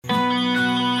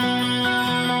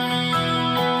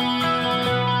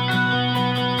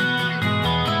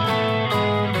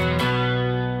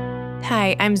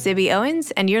Hi, I'm Zibby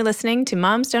Owens, and you're listening to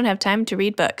Moms Don't Have Time to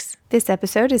Read Books. This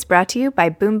episode is brought to you by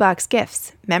Boombox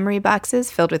Gifts, memory boxes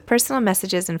filled with personal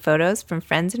messages and photos from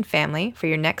friends and family for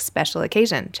your next special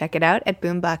occasion. Check it out at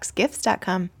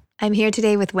boomboxgifts.com. I'm here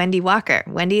today with Wendy Walker.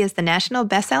 Wendy is the national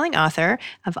best-selling author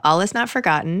of All Is Not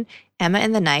Forgotten, Emma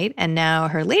in the Night, and now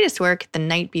her latest work, The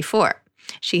Night Before.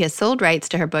 She has sold rights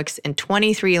to her books in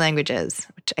 23 languages,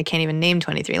 which I can't even name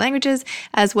 23 languages,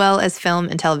 as well as film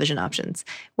and television options.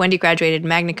 Wendy graduated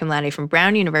magna cum laude from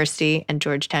Brown University and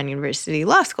Georgetown University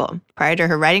Law School. Prior to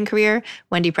her writing career,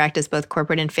 Wendy practiced both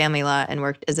corporate and family law and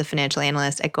worked as a financial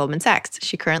analyst at Goldman Sachs.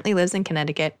 She currently lives in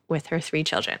Connecticut with her 3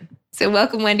 children. So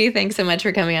welcome, Wendy. Thanks so much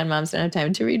for coming on Moms Don't Have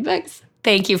Time to Read Books.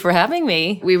 Thank you for having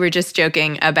me. We were just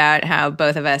joking about how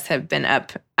both of us have been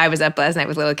up. I was up last night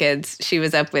with little kids. She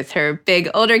was up with her big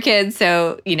older kids.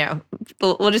 So, you know,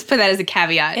 we'll just put that as a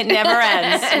caveat. It never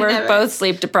ends. We're both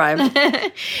sleep deprived.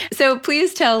 So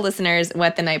please tell listeners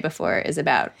what The Night Before is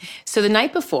about. So The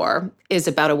Night Before is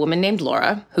about a woman named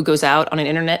Laura who goes out on an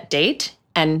internet date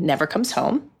and never comes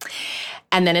home.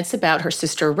 And then it's about her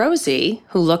sister, Rosie,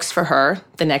 who looks for her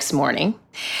the next morning.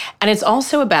 And it's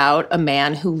also about a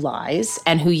man who lies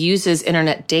and who uses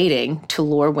internet dating to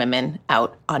lure women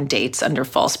out on dates under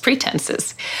false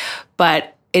pretenses.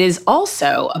 But it is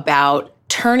also about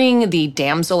turning the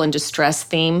damsel in distress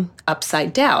theme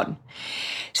upside down.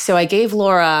 So I gave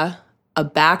Laura a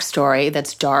backstory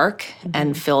that's dark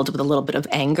and filled with a little bit of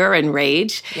anger and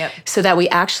rage, so that we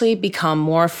actually become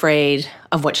more afraid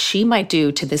of what she might do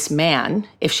to this man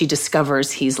if she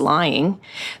discovers he's lying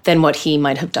than what he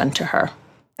might have done to her.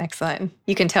 Excellent.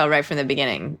 You can tell right from the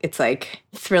beginning. It's like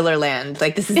thriller land.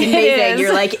 Like, this is amazing.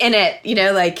 You're like in it, you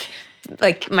know, like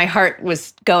my heart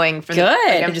was going for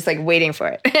I'm just like waiting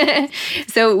for it.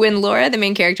 So when Laura, the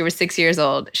main character, was 6 years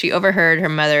old, she overheard her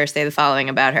mother say the following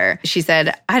about her. She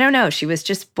said, "I don't know. She was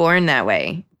just born that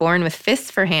way, born with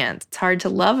fists for hands. It's hard to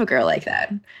love a girl like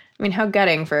that." I mean, how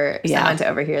gutting for someone to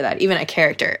overhear that, even a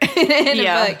character in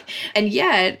a book. And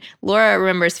yet, Laura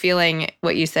remembers feeling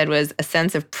what you said was a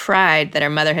sense of pride that her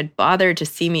mother had bothered to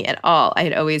see me at all. I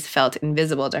had always felt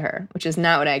invisible to her, which is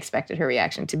not what I expected her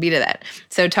reaction to be to that.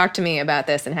 So talk to me about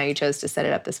this and how you chose to set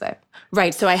it up this way.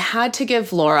 Right. So I had to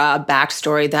give Laura a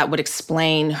backstory that would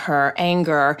explain her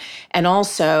anger and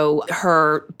also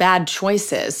her bad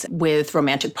choices with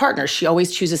romantic partners. She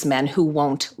always chooses men who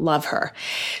won't love her.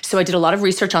 So I did a lot of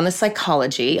research on the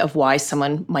psychology of why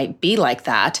someone might be like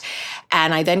that.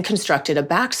 And I then constructed a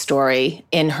backstory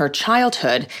in her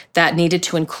childhood that needed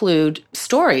to include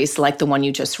stories like the one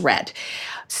you just read.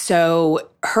 So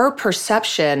her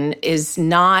perception is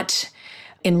not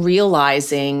in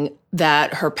realizing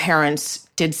that her parents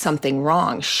did something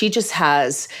wrong. She just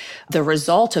has the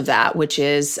result of that, which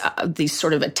is these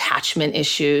sort of attachment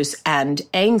issues and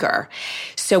anger.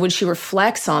 So when she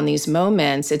reflects on these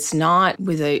moments, it's not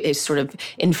with a sort of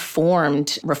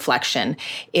informed reflection.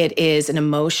 It is an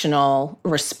emotional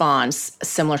response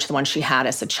similar to the one she had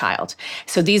as a child.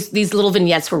 So these little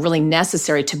vignettes were really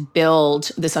necessary to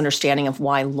build this understanding of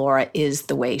why Laura is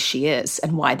the way she is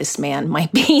and why this man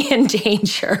might be in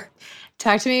danger.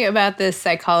 Talk to me about this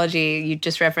psychology. You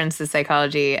just referenced the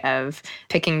psychology of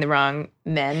picking the wrong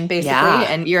men, basically. Yeah.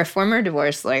 And you're a former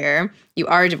divorce lawyer. You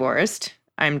are divorced.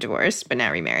 I'm divorced, but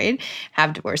now remarried,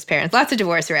 have divorced parents, lots of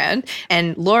divorce around.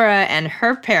 And Laura and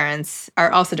her parents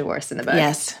are also divorced in the book.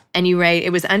 Yes. And you write,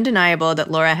 "It was undeniable that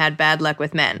Laura had bad luck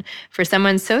with men. For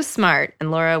someone so smart,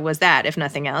 and Laura was that, if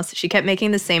nothing else, she kept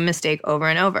making the same mistake over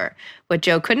and over. What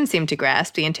Joe couldn't seem to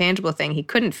grasp, the intangible thing he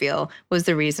couldn't feel, was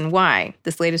the reason why.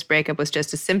 This latest breakup was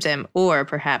just a symptom, or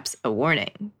perhaps a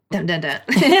warning." Dun, dun, dun.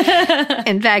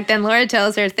 In fact, then Laura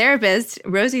tells her therapist,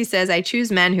 Rosie says, "I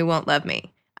choose men who won't love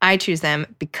me. I choose them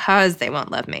because they won't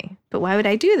love me. But why would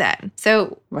I do that?"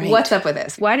 So What's up with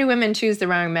this? Why do women choose the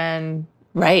wrong men?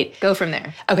 Right. Go from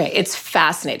there. Okay, it's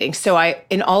fascinating. So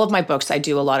in all of my books, I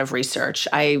do a lot of research.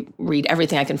 I read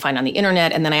everything I can find on the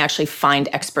internet, and then I actually find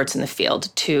experts in the field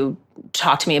to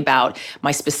talk to me about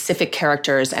my specific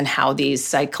characters and how these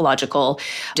psychological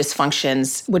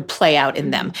dysfunctions would play out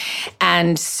in them.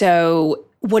 And so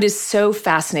what is so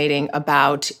fascinating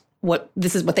about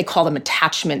this is what they call them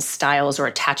attachment styles or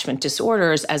attachment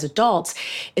disorders as adults,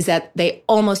 is that they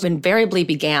almost invariably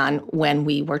began when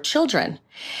we were children.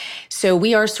 So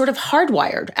we are sort of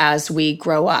hardwired as we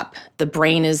grow up. The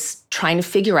brain is trying to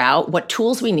figure out what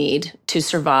tools we need to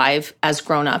survive as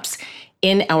grown-ups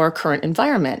in our current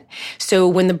environment. So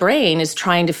when the brain is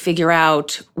trying to figure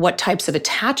out what types of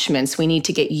attachments we need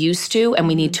to get used to and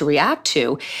we need to react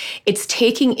to, it's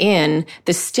taking in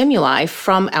the stimuli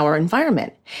from our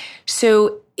environment.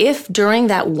 So if during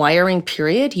that wiring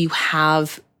period you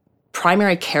have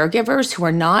primary caregivers who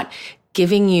are not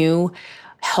giving you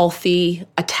healthy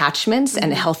attachments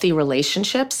and healthy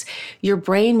relationships, your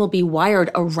brain will be wired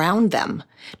around them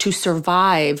to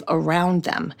survive around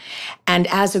them. And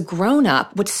as a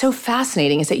grown-up, what's so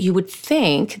fascinating is that you would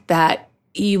think that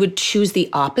you would choose the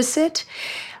opposite,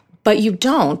 but you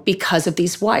don't because of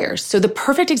these wires. So the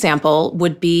perfect example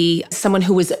would be someone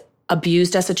who was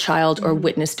abused as a child or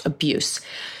witnessed abuse.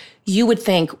 You would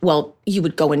think, well, you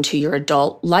would go into your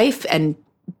adult life and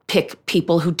pick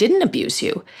people who didn't abuse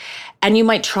you. And you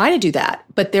might try to do that,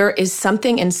 but there is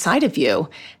something inside of you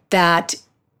that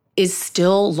is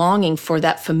still longing for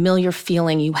that familiar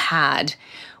feeling you had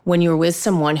when you were with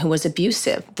someone who was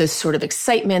abusive. The sort of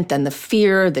excitement, then the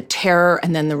fear, the terror,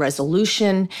 and then the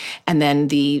resolution, and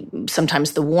then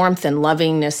sometimes the warmth and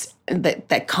lovingness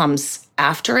that comes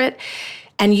after it.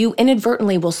 And you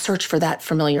inadvertently will search for that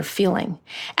familiar feeling.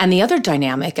 And the other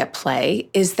dynamic at play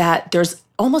is that there's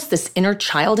almost this inner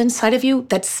child inside of you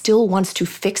that still wants to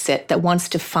fix it, that wants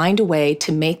to find a way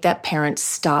to make that parent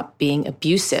stop being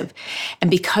abusive.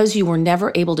 And because you were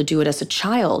never able to do it as a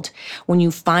child, when you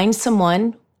find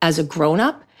someone as a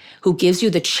grown-up who gives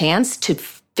you the chance to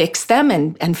fix them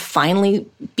and finally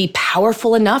be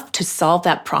powerful enough to solve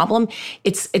that problem,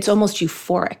 it's almost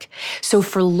euphoric. So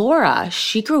for Laura,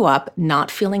 she grew up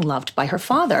not feeling loved by her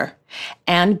father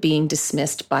and being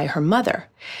dismissed by her mother.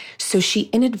 So she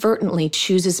inadvertently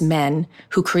chooses men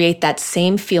who create that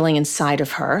same feeling inside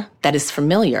of her that is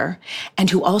familiar and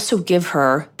who also give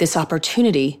her this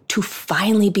opportunity to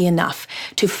finally be enough,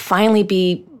 to finally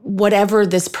be whatever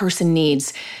this person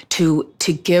needs to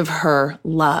give her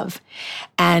love.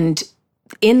 And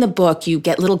in the book, you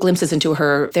get little glimpses into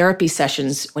her therapy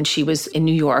sessions when she was in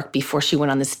New York before she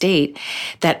went on this date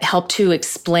that help to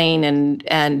explain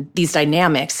and these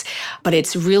dynamics. But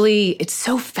it's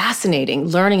so fascinating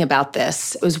learning about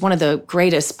this. It was one of the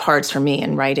greatest parts for me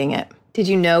in writing it. Did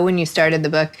you know when you started the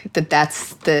book that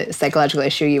that's the psychological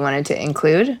issue you wanted to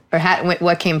include? Or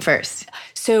what came first?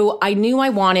 So I knew I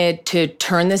wanted to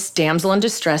turn this damsel in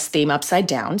distress theme upside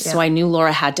down. Yeah. So I knew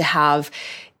Laura had to have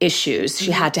issues.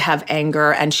 She had to have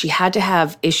anger, and she had to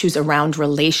have issues around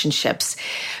relationships.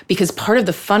 Because part of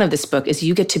the fun of this book is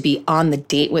you get to be on the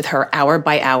date with her hour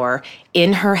by hour,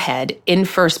 in her head, in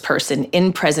first person,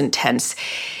 in present tense.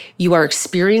 You are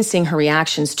experiencing her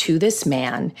reactions to this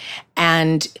man,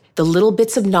 and the little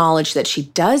bits of knowledge that she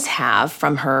does have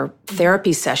from her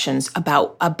therapy sessions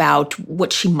about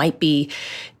what she might be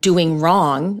doing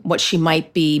wrong, what she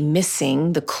might be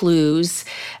missing, the clues.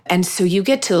 And so you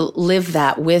get to live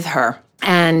that with her.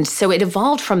 And so it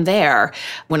evolved from there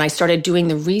when I started doing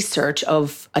the research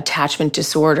of attachment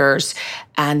disorders.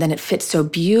 And then it fits so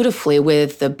beautifully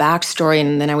with the backstory.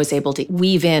 And then I was able to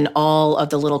weave in all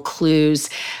of the little clues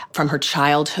from her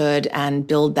childhood and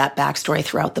build that backstory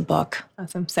throughout the book.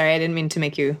 Awesome. Sorry, I didn't mean to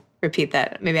make you repeat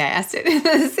that. Maybe I asked it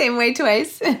the same way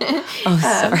twice. Oh,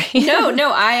 sorry.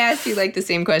 No, I asked you like the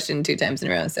same question 2 times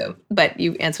in a row. But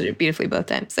you answered it beautifully both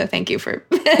times. So thank you for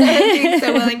being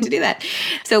so willing to do that.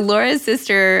 So Laura's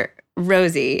sister,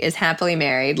 Rosie, is happily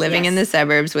married, living in the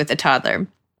suburbs with a toddler.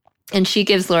 And she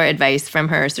gives Laura advice from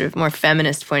her sort of more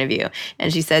feminist point of view.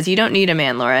 And she says, "You don't need a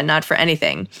man, Laura, not for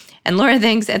anything." And Laura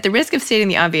thinks, at the risk of stating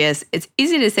the obvious, it's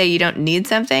easy to say you don't need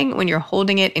something when you're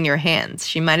holding it in your hands.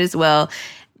 She might as well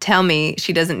tell me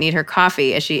she doesn't need her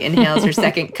coffee as she inhales her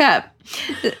second cup.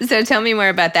 So tell me more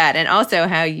about that. And also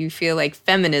how you feel like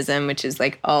feminism, which is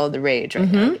like all the rage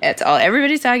right now. It's all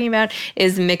everybody's talking about,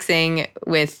 is mixing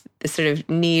with the sort of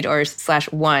need or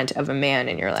 / want of a man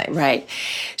in your life. Right.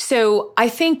 So I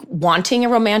think wanting a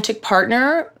romantic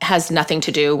partner has nothing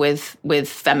to do with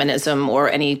feminism or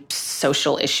any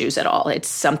social issues at all. It's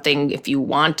something, if you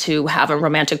want to have a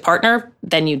romantic partner,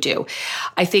 then you do.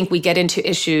 I think we get into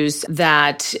issues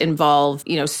that involve,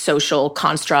 social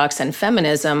constructs and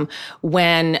feminism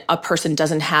when a person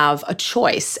doesn't have a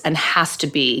choice and has to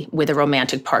be with a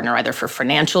romantic partner, either for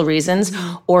financial reasons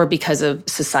or because of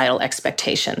societal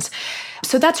expectations.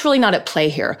 So that's really not at play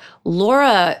here.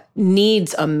 Laura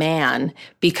needs a man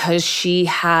because she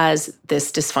has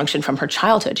this dysfunction from her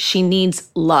childhood. She needs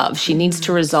love. She needs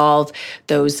to resolve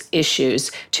those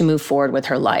issues to move forward with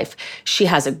her life. She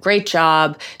has a great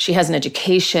job. She has an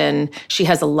education. She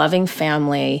has a loving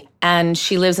family. And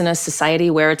she lives in a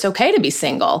society where it's okay to be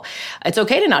single. It's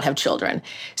okay to not have children.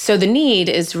 So the need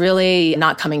is really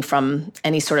not coming from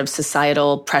any sort of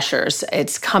societal pressures.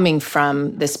 It's coming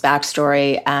from this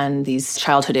backstory and these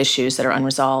childhood issues that are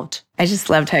unresolved. I just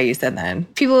loved how you said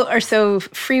that. People are so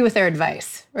free with their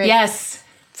advice, right? Yes.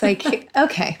 It's like,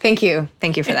 okay, thank you.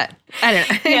 Thank you for that. I don't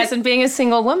know. Yes, and being a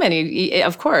single woman,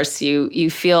 of course, you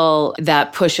feel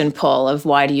that push and pull of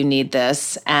why do you need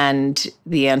this? And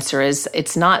the answer is,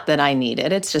 it's not that I need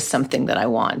it. It's just something that I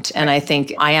want. And I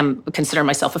think consider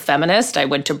myself a feminist. I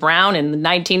went to Brown in the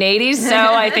 1980s, so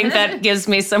I think that gives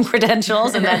me some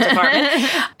credentials in that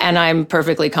department. And I'm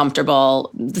perfectly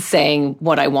comfortable saying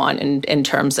what I want in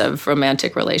terms of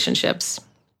romantic relationships.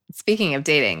 Speaking of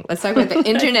dating, let's talk about the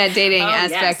internet dating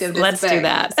aspect of this Let's book. do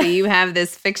that. So you have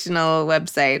this fictional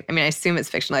website. I mean, I assume it's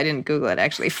fictional. I didn't Google it,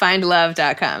 actually.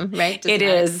 Findlove.com, right? It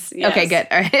is. Yes. Okay, good.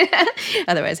 All right.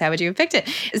 Otherwise, how would you have picked it?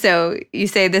 So you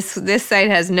say this site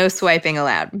has no swiping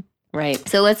allowed. Right.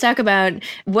 So let's talk about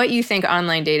what you think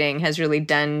online dating has really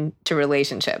done to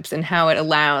relationships and how it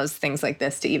allows things like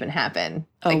this to even happen.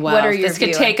 Oh, wow. What are your This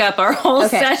could take up our whole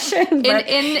session.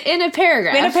 In a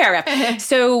paragraph. In a paragraph.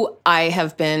 So I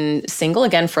have been single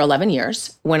again for 11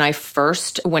 years. When I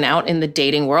first went out in the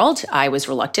dating world, I was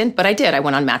reluctant, but I did. I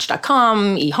went on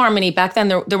Match.com, eHarmony. Back then,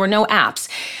 there were no apps.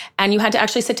 And you had to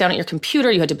actually sit down at your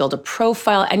computer. You had to build a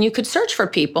profile, and you could search for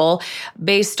people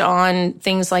based on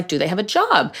things like, do they have a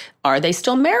job? Are they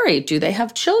still married? Do they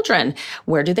have children?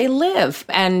 Where do they live?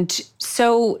 And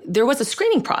so there was a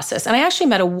screening process. And I actually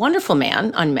met a wonderful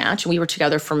man on Match. We were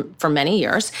together for many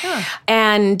years. Huh.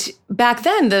 And back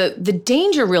then, the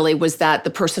danger really was that the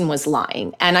person was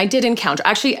lying. And I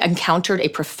actually encountered a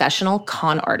professional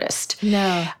con artist.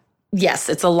 No. Yes,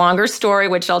 it's a longer story,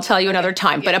 which I'll tell you another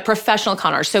time, but a professional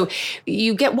con artist. So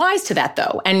you get wise to that,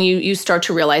 though, and you start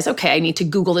to realize, okay, I need to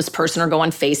Google this person or go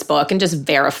on Facebook and just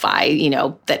verify,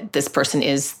 that this person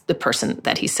is the person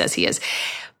that he says he is.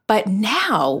 But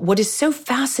now, what is so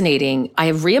fascinating, I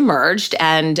have reemerged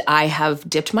and I have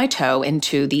dipped my toe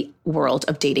into the world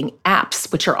of dating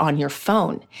apps, which are on your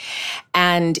phone.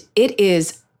 And it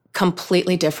is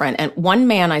completely different. And one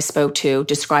man I spoke to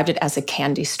described it as a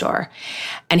candy store.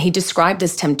 And he described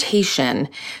this temptation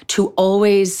to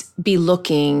always be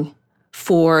looking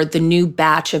for the new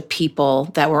batch of people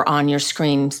that were on your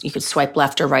screen. You could swipe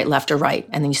left or right,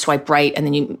 and then you swipe right, and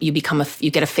then you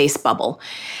get a face bubble.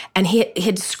 And he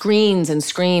had screens and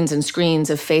screens and screens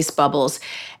of face bubbles.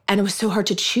 And it was so hard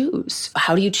to choose.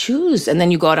 How do you choose? And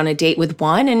then you go out on a date with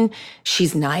one and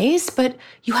she's nice, but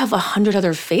you have 100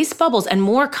 other face bubbles and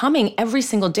more coming every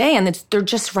single day. And they're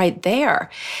just right there.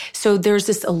 So there's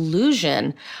this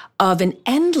illusion of an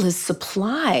endless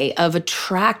supply of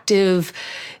attractive,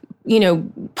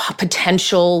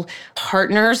 potential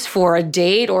partners for a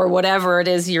date or whatever it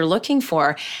is you're looking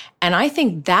for. And I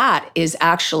think that is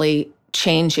actually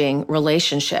changing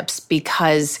relationships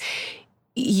because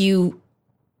you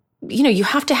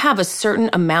have to have a certain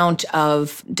amount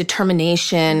of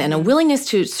determination and a willingness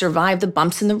to survive the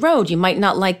bumps in the road. You might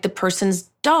not like the person's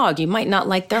dog. You might not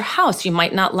like their house. You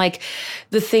might not like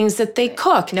the things that they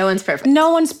cook. No one's perfect.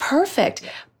 No one's perfect.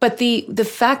 But the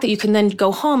fact that you can then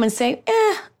go home and say,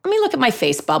 let me look at my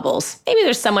face bubbles. Maybe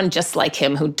there's someone just like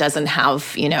him who doesn't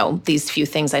have, these few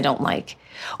things I don't like.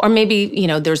 Or maybe,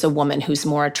 there's a woman who's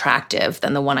more attractive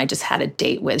than the one I just had a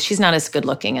date with. She's not as good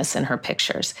looking as in her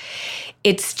pictures.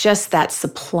 It's just that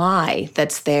supply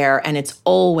that's there and it's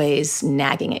always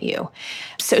nagging at you.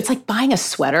 So it's like buying a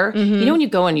sweater. Mm-hmm. When you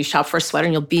go and you shop for a sweater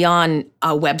and you'll be on a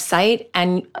website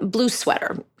and a blue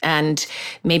sweater and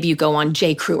maybe you go on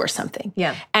J.Crew or something.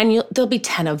 Yeah. And there'll be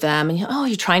 10 of them and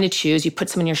you're trying to choose. You put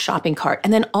some in your shopping cart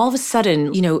and then all of a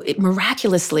sudden, it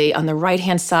miraculously on the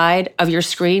right-hand side of your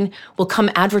screen will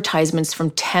come advertisements from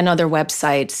 10 other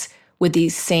websites with the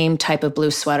same type of blue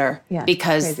sweater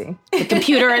because the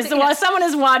computer is someone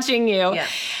is watching you. Yeah.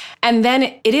 And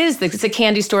then it's a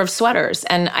candy store of sweaters.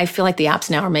 And I feel like the apps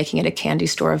now are making it a candy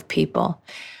store of people.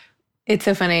 It's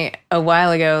so funny. A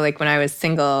while ago, like when I was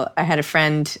single, I had a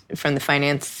friend from the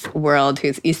finance world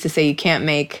who used to say you can't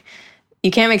make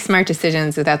smart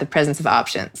decisions without the presence of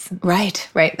options. Right.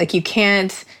 Right. Like you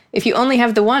can't, if you only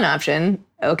have the one option,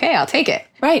 okay, I'll take it.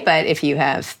 Right. But if you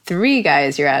have 3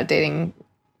 guys you're out dating,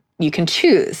 you can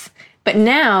choose. But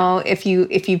now if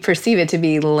you perceive it to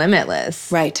be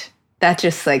limitless, right, that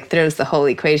just like throws the whole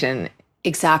equation.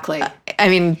 Exactly.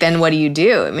 Then what do you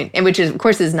do? And which is, of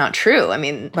course, is not true.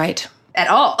 Right. At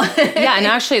all. Yeah, and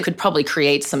actually it could probably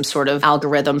create some sort of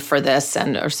algorithm for this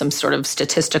or some sort of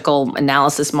statistical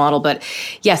analysis model. But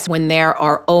yes, when there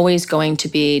are always going to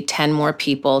be 10 more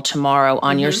people tomorrow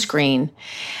on your screen,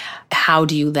 how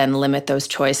do you then limit those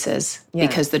choices? Yeah.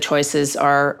 Because the choices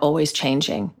are always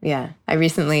changing. Yeah. I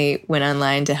recently went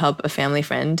online to help a family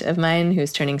friend of mine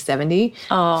who's turning 70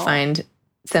 find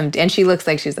and she looks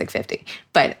like she's like 50.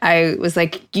 But I was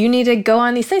like, you need to go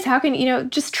on these sites. How can,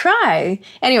 just try.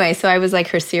 Anyway, so I was like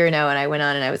her Cyrano, and I went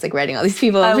on and I was like writing all these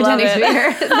people and pretending to be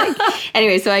her.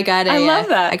 Anyway, so I got I love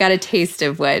that. I got a taste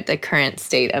of what the current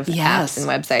state of apps and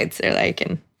websites are like.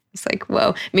 And it's like,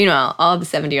 whoa. Meanwhile, all the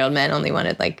 70-year-old men only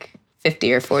wanted like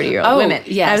 50 or 40-year-old women.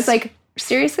 Yes. I was like,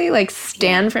 seriously, like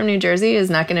Stan from New Jersey is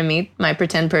not going to meet my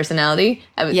pretend personality.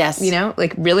 Yes.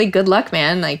 Like really good luck,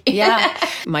 man. Like, yeah.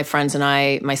 My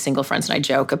single friends and I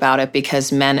joke about it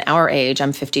because men our age,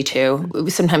 I'm 52,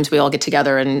 sometimes we all get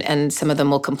together and some of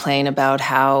them will complain about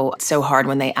how it's so hard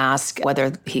when they ask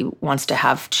whether he wants to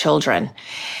have children.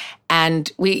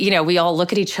 And we all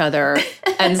look at each other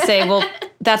and say, well,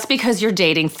 that's because you're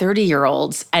dating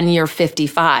 30-year-olds and you're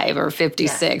 55 or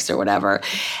 56 or whatever.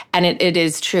 And it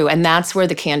is true. And that's where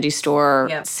the candy store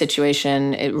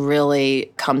situation, it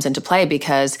really comes into play,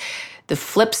 because the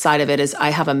flip side of it is I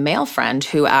have a male friend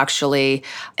who actually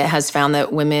has found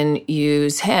that women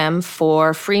use him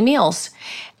for free meals.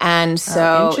 And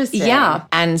so, interesting.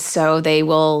 And so they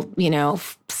will,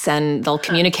 they'll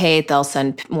communicate, they'll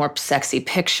send more sexy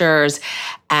pictures,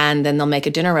 and then they'll make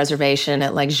a dinner reservation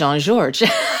at like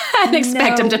Jean-Georges and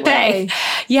expect him to pay.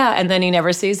 Yeah. And then he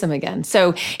never sees them again.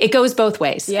 So it goes both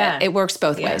ways. Yeah. It works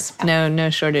both ways. No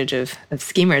shortage of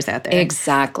schemers out there.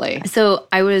 Exactly. So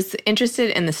I was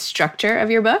interested in the structure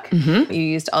of your book. Mm-hmm. You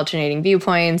used alternating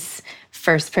viewpoints,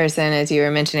 first person, as you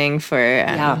were mentioning, for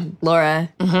Laura.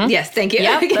 Mm-hmm. Yes, thank you.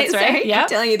 Yep, Okay, that's right. Yep. I'm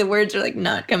telling you, the words are like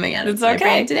not coming out of It's my okay.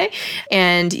 brain today.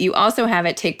 And you also have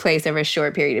it take place over a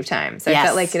short period of time. So I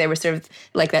felt like they were sort of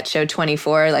like that show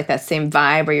 24, like that same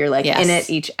vibe where you're like in it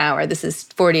each hour. This is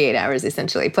 48 hours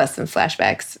essentially, plus some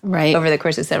flashbacks over the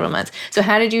course of several months. So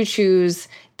how did you choose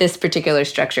this particular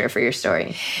structure for your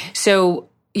story? So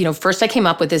first I came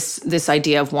up with this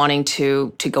idea of wanting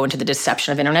to go into the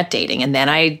deception of internet dating. And then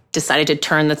I decided to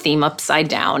turn the theme upside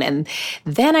down. And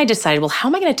then I decided, well, how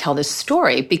am I going to tell this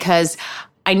story? Because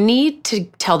I need to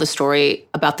tell the story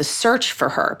about the search for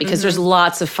her, because there's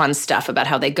lots of fun stuff about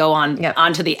how they go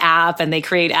onto the app and they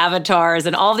create avatars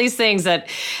and all these things that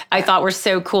I thought were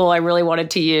so cool. I really wanted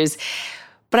to use.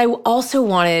 But I also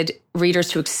wanted readers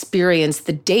to experience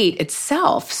the date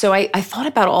itself. So I thought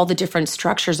about all the different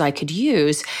structures I could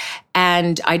use,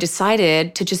 and I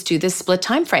decided to just do this split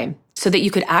time frame so that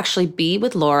you could actually be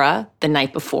with Laura the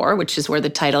night before, which is where the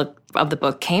title of the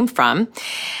book came from,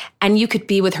 and you could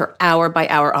be with her hour by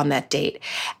hour on that date.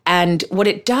 And what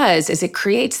it does is it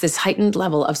creates this heightened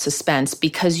level of suspense,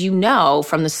 because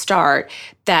from the start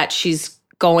that she's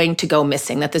going to go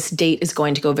missing, that this date is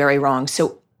going to go very wrong.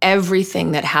 So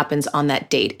everything that happens on that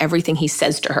date, everything he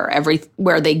says to her,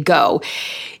 everywhere they go,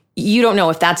 you don't know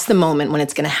if that's the moment when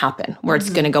it's going to happen, where it's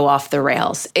going to go off the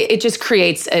rails. It just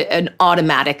creates an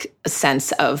automatic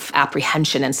sense of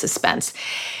apprehension and suspense.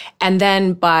 And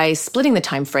then by splitting the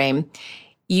time frame,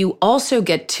 you also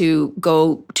get to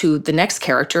go to the next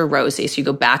character, Rosie. So you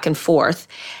go back and forth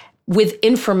with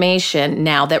information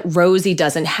now that Rosie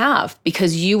doesn't have,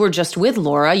 because you were just with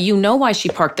Laura. You know why she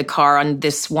parked the car on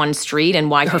this one street and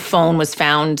why her phone was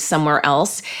found somewhere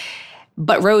else.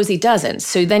 But Rosie doesn't.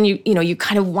 So then you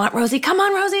kind of want Rosie, come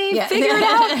on, Rosie, figure it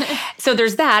out. So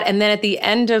there's that. And then at the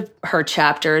end of her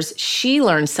chapters, she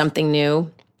learns something new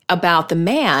about the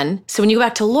man. So when you go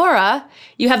back to Laura,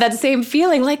 you have that same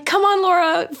feeling like, come on,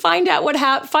 Laura, find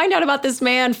out find out about this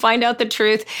man, find out the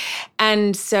truth.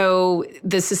 And so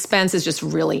the suspense is just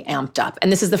really amped up.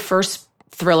 And this is the first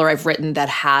thriller I've written that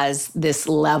has this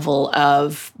level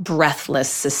of breathless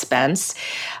suspense.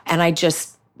 And I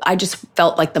just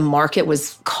felt like the market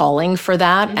was calling for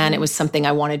that. And it was something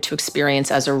I wanted to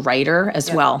experience as a writer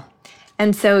as well.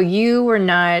 And so you were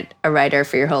not a writer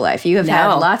for your whole life. You have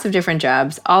had lots of different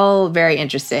jobs, all very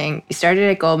interesting. You started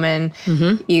at Goldman.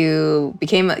 Mm-hmm. You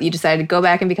decided to go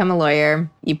back and become a lawyer.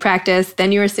 You practiced.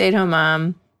 Then you were a stay-at-home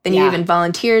mom. Then you even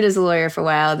volunteered as a lawyer for a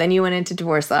while. Then you went into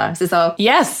divorce law. This is all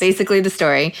basically the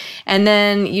story. And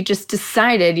then you just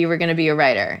decided you were going to be a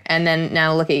writer. And then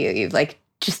now look at you. You've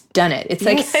just done it. It's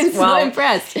I'm so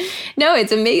impressed. No,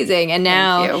 it's amazing. And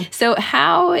now, so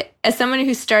how, as someone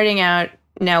who's starting out,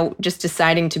 now just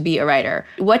deciding to be a writer,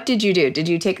 what did you do? Did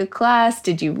you take a class?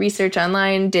 Did you research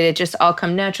online? Did it just all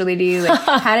come naturally to you?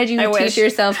 How did you teach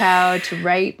yourself how to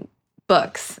write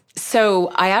books? So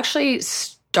I actually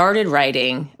started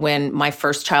writing when my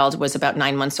first child was about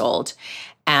 9 months old.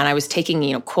 And I was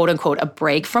taking, quote unquote, a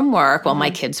break from work while my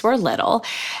kids were little.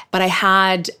 But I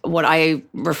had what I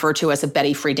refer to as a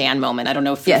Betty Friedan moment. I don't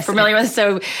know if you're familiar with it.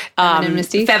 So, Feminine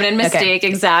Mystique? Feminine Mystique,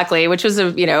 exactly, which was,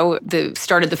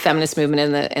 started the feminist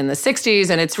movement in the 60s.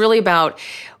 And it's really about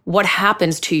what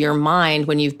happens to your mind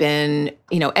when you've been,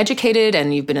 educated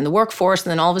and you've been in the workforce,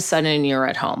 and then all of a sudden you're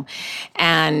at home.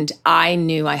 And I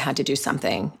knew I had to do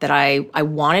something, that I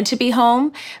wanted to be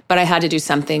home, but I had to do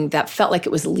something that felt like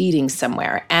it was leading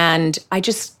somewhere. And I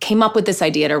just came up with this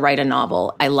idea to write a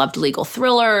novel. I loved legal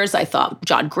thrillers. I thought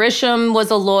John Grisham was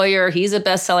a lawyer. He's a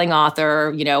best-selling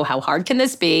author. How hard can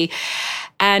this be?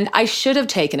 And I should have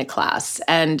taken a class,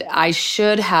 and I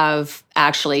should have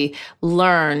actually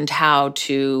learned how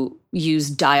to use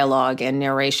dialogue and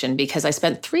narration, because I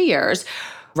spent 3 years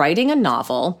writing a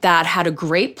novel that had a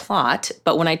great plot.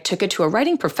 But when I took it to a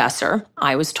writing professor,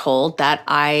 I was told that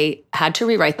I had to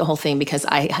rewrite the whole thing because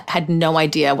I had no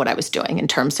idea what I was doing in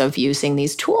terms of using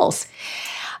these tools.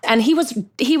 And he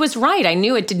was right. I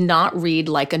knew it did not read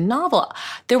like a novel.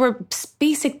 There were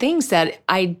basic things that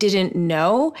I didn't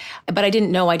know, but I didn't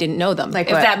know them, like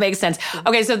if what? That makes sense.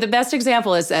 Okay, so the best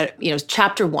example is that,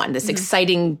 chapter 1, this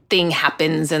exciting thing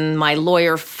happens, and my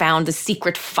lawyer found the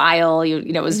secret file.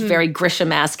 It was very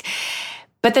Grisham-esque.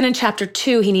 But then in chapter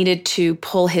 2, he needed to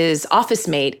pull his office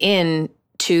mate in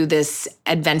to this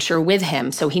adventure with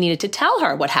him. So he needed to tell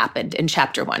her what happened in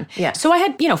chapter 1. Yeah. So I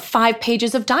had, 5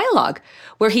 pages of dialogue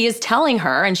where he is telling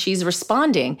her and she's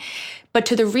responding. But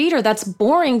to the reader, that's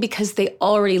boring because they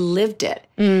already lived it.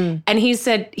 And he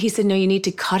said, no, you need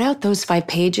to cut out those 5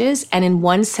 pages and in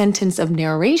one sentence of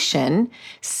narration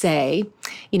say,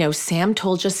 Sam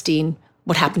told Justine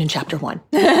what happened in chapter 1.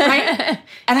 Right?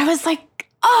 And I was like,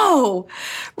 oh,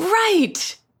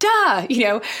 right,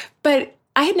 duh, but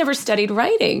I had never studied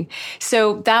writing.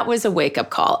 So that was a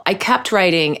wake-up call. I kept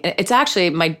writing. It's actually,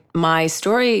 my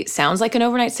story sounds like an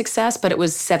overnight success, but it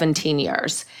was 17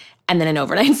 years. And then an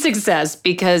overnight success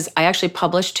because I actually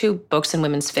published 2 books in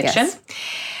women's fiction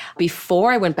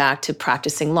before I went back to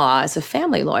practicing law as a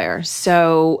family lawyer.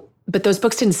 But those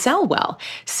books didn't sell well.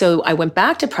 So I went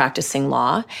back to practicing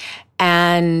law,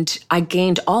 and I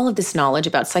gained all of this knowledge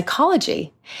about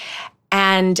psychology.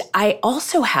 And I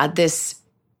also had this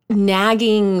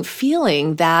nagging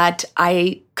feeling that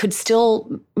I could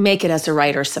still make it as a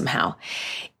writer somehow.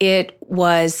 It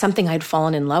was something I'd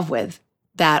fallen in love with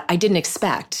that I didn't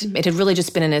expect. It had really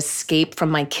just been an escape from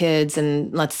my kids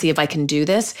and let's see if I can do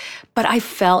this. But I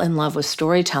fell in love with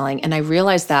storytelling, and I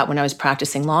realized that when I was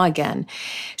practicing law again.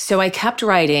 So I kept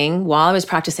writing while I was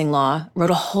practicing law, wrote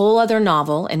a whole other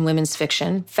novel in women's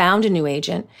fiction, found a new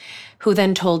agent who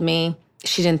then told me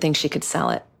she didn't think she could sell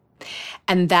it.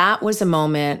 And that was a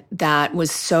moment that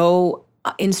was so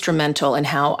instrumental in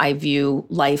how I view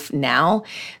life now,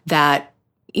 that,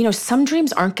 some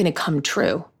dreams aren't going to come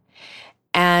true.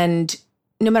 And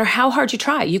no matter how hard you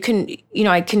try, you can,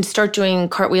 I can start doing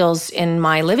cartwheels in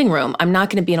my living room. I'm not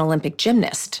going to be an Olympic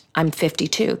gymnast. I'm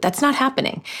 52. That's not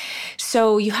happening.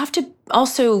 So you have to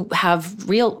also have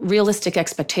realistic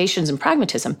expectations and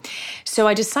pragmatism. So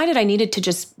I decided I needed to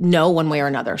just know one way or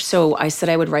another. So I said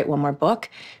I would write one more book.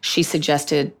 She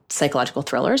suggested psychological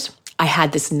thrillers. I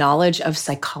had this knowledge of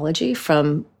psychology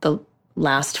from the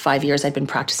last 5 years I'd been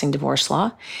practicing divorce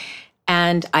law.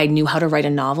 And I knew how to write a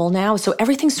novel now. So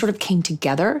everything sort of came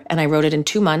together, and I wrote it in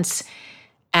 2 months,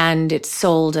 and it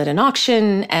sold at an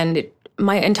auction, and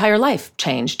my entire life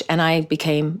changed. And I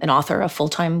became an author, a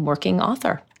full-time working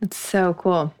author. It's so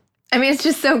cool. I mean, it's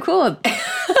just so cool.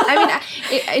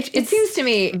 It seems to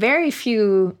me very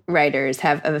few writers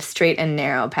have a straight and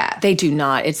narrow path. They do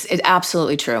not. It's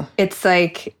absolutely true. It's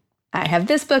like, I have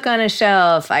this book on a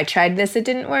shelf. I tried this, it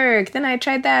didn't work. Then I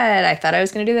tried that. I thought I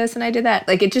was going to do this, and I did that.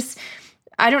 Like, it just,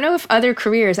 I don't know if other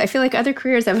careers, I feel like other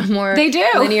careers have a more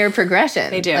linear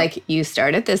progression. They do. Like, you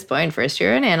start at this point. First,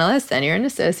 you're an analyst, then you're an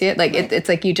associate. Like, it's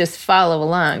like you just follow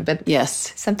along. But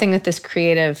yes, something with this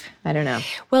creative, I don't know.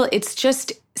 Well, it's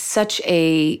just such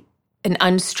an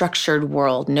unstructured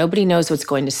world. Nobody knows what's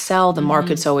going to sell. The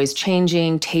market's always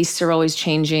changing. Tastes are always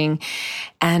changing.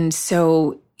 And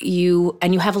so you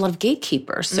have a lot of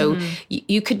gatekeepers. So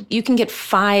you can get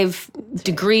 5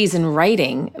 degrees in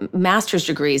writing, master's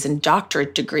degrees and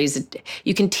doctorate degrees.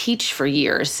 You can teach for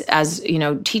years as,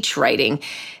 teach writing.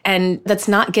 And that's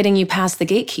not getting you past the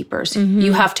gatekeepers.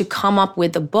 You have to come up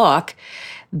with a book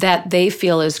that they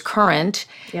feel is current.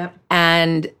 Yep.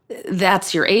 And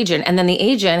that's your agent. And then the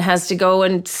agent has to go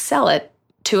and sell it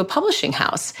to a publishing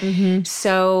house.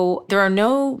 So there are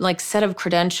no set of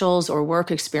credentials or work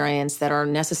experience that are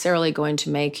necessarily going to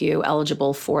make you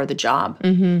eligible for the job.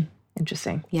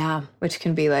 Interesting. Yeah. Which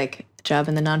can be like a job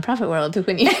in the nonprofit world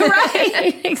when you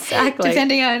right. Exactly.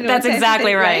 Depending on that's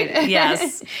exactly right.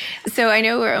 Yes. So I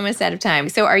know we're almost out of time.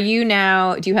 So are you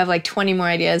now, do you have 20 more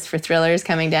ideas for thrillers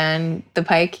coming down the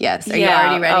pike? Yes. Are you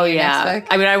already writing your next book?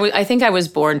 I mean, I think I was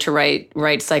born to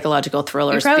write psychological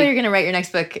thrillers. You're probably going to write your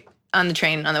next book on the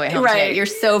train on the way home Right. today. You're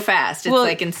so fast. It's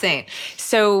like insane.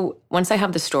 So once I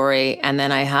have the story and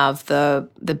then I have the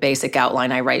basic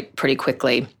outline, I write pretty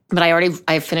quickly. But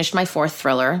I finished my 4th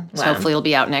thriller. So hopefully it'll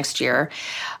be out next year.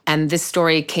 And this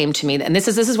story came to me, and this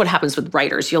is what happens with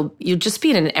writers. You'll just be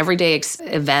in an everyday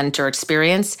event or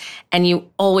experience, and you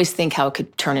always think how it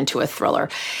could turn into a thriller.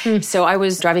 So I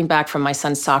was driving back from my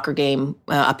son's soccer game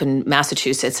up in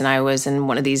Massachusetts, and I was in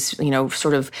one of these,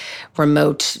 sort of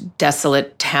remote,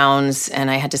 desolate towns, and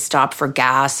I had to stop for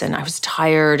gas, and I was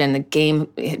tired, and the game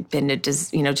had been,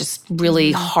 just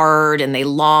really hard, and they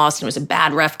lost, and it was a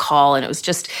bad ref call, and it was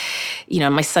just,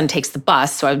 my son takes the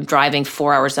bus, so I'm driving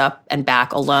 4 hours up and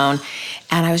back alone.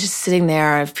 And I was just sitting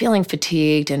there feeling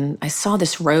fatigued, and I saw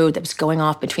this road that was going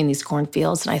off between these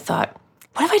cornfields, and I thought,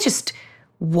 what if I just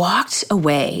walked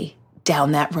away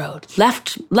down that road,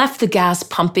 left the gas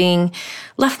pumping,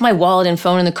 left my wallet and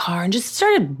phone in the car, and just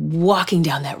started walking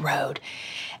down that road.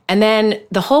 And then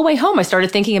the whole way home, I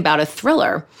started thinking about a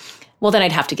thriller. Well, then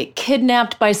I'd have to get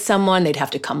kidnapped by someone. They'd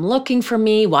have to come looking for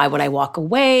me. Why would I walk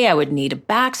away? I would need a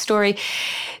backstory.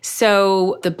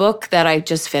 So the book that I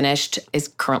just finished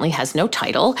currently has no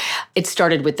title. It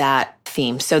started with that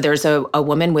theme. So there's a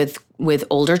woman with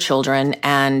older children,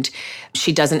 and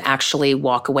she doesn't actually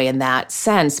walk away in that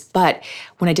sense. But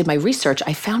when I did my research,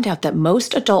 I found out that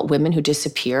most adult women who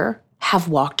disappear have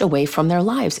walked away from their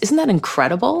lives. Isn't that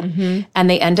incredible? Mm-hmm. And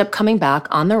they end up coming back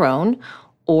on their own,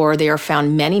 or they are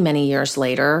found many, many years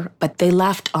later, but they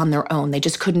left on their own. They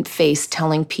just couldn't face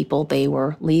telling people they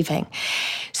were leaving.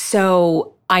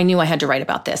 So I knew I had to write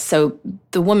about this. So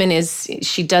the woman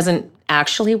she doesn't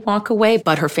actually walk away,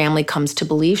 but her family comes to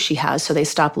believe she has, so they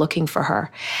stop looking for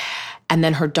her. And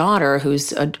then her daughter,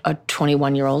 who's a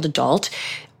 21-year-old adult,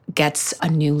 gets a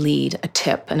new lead, a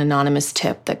tip, an anonymous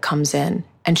tip that comes in.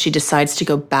 And she decides to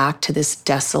go back to this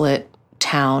desolate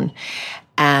town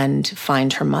and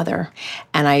find her mother.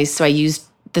 And I used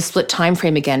the split time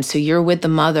frame again. So you're with the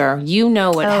mother, you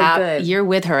know what happens. You're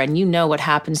with her, and you know what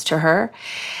happens to her.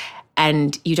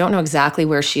 And you don't know exactly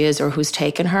where she is or who's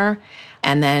taken her.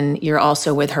 And then you're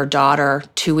also with her daughter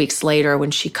 2 weeks later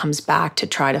when she comes back to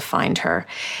try to find her.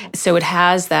 So it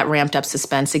has that ramped up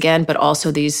suspense again, but also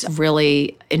these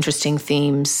really interesting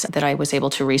themes that I was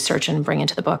able to research and bring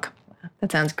into the book.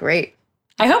 That sounds great.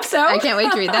 I hope so. I can't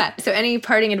wait to read that. So any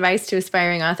parting advice to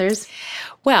aspiring authors?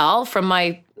 Well, from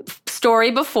my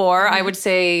story before, I would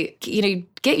say,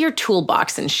 get your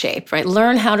toolbox in shape, right?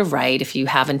 Learn how to write if you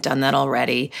haven't done that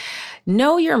already.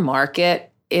 Know your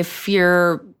market. If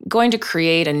you're going to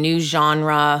create a new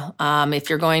genre, if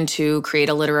you're going to create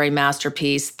a literary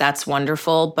masterpiece, that's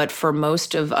wonderful. But for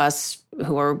most of us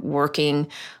who are working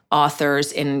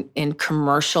authors in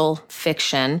commercial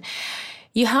fiction,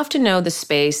 you have to know the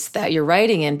space that you're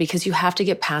writing in, because you have to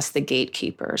get past the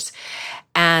gatekeepers.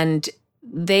 And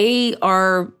they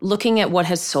are looking at what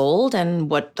has sold and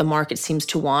what the market seems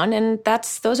to want. And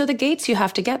those are the gates you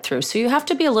have to get through. So you have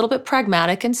to be a little bit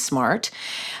pragmatic and smart.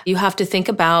 You have to think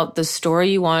about the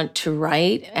story you want to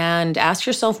write and ask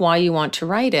yourself why you want to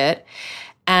write it.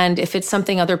 And if it's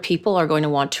something other people are going to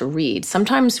want to read.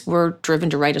 Sometimes we're driven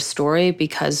to write a story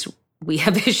because we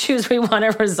have issues we want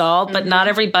to resolve, but not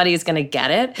everybody is going to get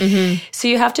it. Mm-hmm. So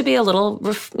you have to be a little,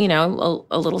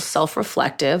 a little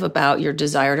self-reflective about your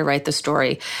desire to write the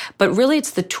story. But really,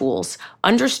 it's the tools.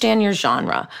 Understand your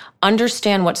genre.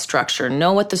 Understand what structure.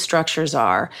 Know what the structures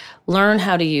are. Learn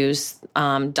how to use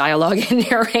dialogue and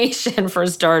narration for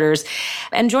starters.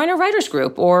 And join a writer's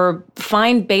group or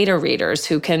find beta readers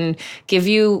who can give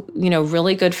you,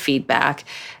 really good feedback.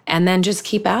 And then just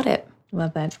keep at it.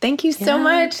 Love that. Thank you so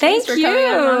much. Thanks for you. coming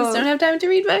on Moms Don't Have Time to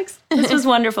Read Books. This was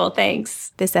wonderful.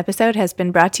 Thanks. This episode has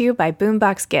been brought to you by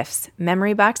Boombox Gifts,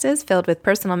 memory boxes filled with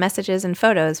personal messages and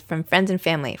photos from friends and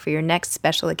family for your next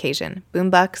special occasion.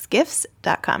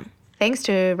 Boomboxgifts.com. Thanks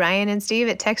to Ryan and Steve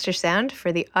at Texture Sound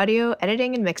for the audio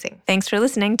editing and mixing. Thanks for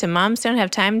listening to Moms Don't Have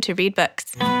Time to Read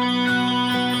Books.